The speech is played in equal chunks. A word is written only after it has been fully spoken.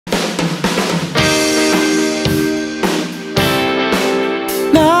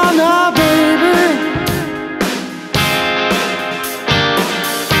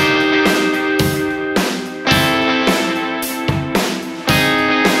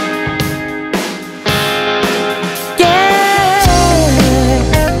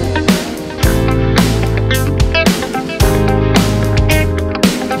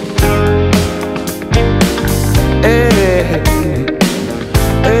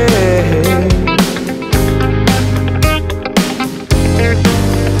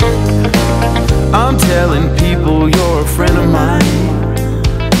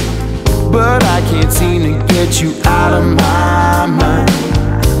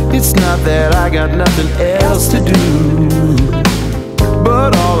It's not that I got nothing else to do,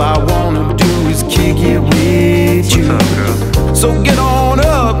 but all I wanna do is kick it with you. So get on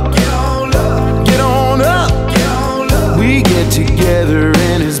up, get on up, get on up, get on up. We get together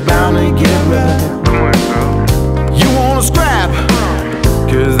and it's bound to get right. You wanna scrap,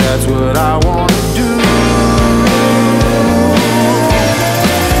 cause that's what I wanna do.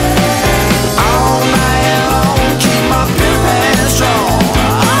 All night long, keep my pimp hands strong.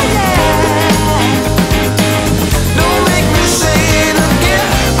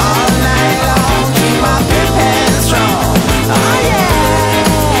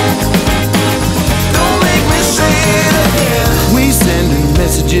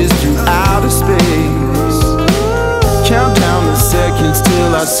 Messages through outer space. Count down the seconds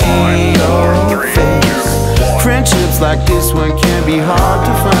till I see your face. Friendships like this one can be hard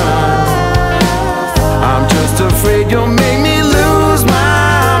to find. I'm just afraid you'll make me